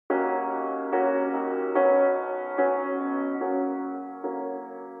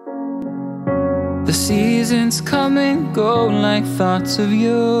The seasons come and go like thoughts of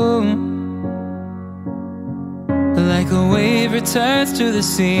you. Like a wave returns to the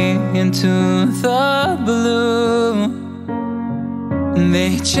sea, into the blue.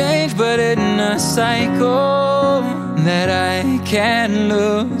 They change but in a cycle that I can't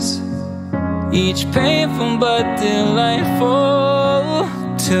lose. Each painful but delightful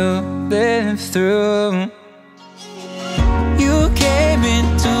to live through. You came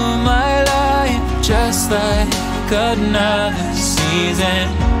into my life just like another season.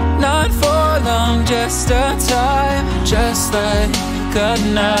 Not for long, just a time, just like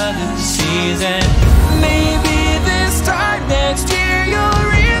another season. Maybe this time next year you'll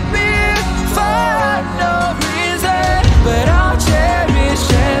reap me for no reason, but I'll cherish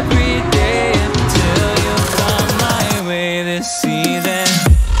every day until you come my way this season.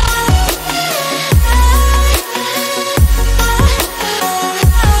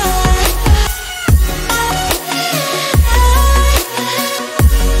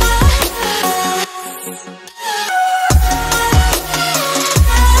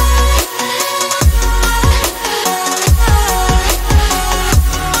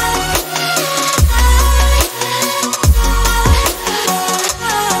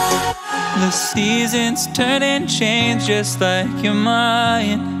 The seasons turn and change just like your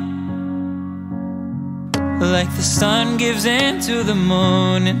mind. Like the sun gives into the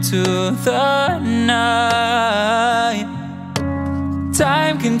moon, into the night.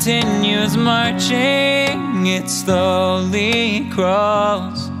 Time continues marching, it slowly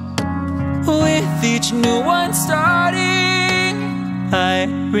crawls. With each new one starting, I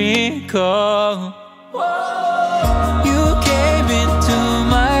recall. You came into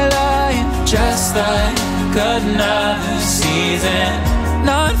my life just like another season.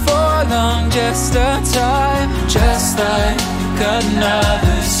 Not for long, just a time, just like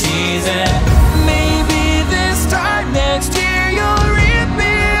another season. Maybe this time next year you'll reap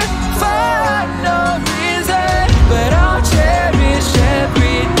me for no reason, but I'll cherish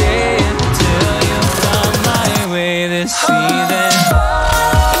every day until you come my way this season.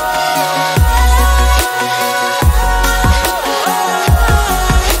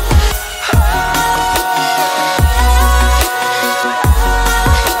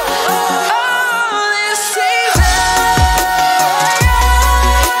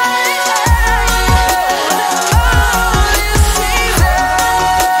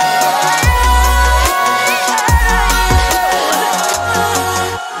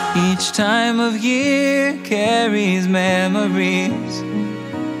 Each time of year carries memories,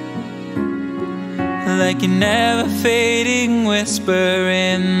 like a never fading whisper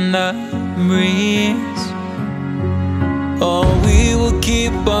in the breeze. Oh, we will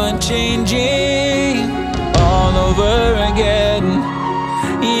keep on changing all over again.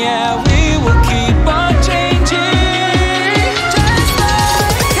 Yeah, we will keep on changing, just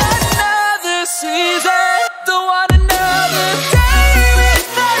like another season. Don't want another day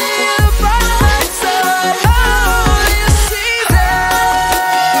without you by my side. Oh, this season.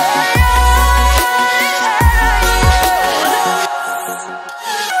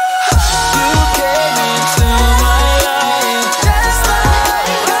 You came into my life just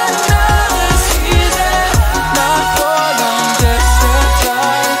like another season. Not for long, just a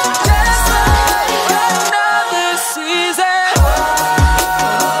time, just like another season.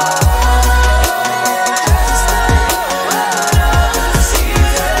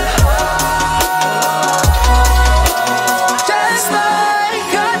 Just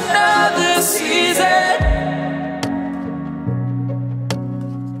like another season.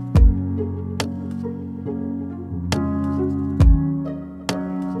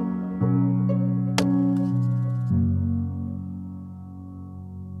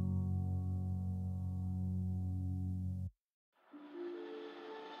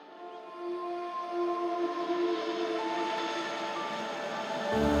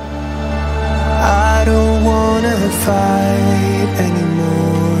 I don't wanna fight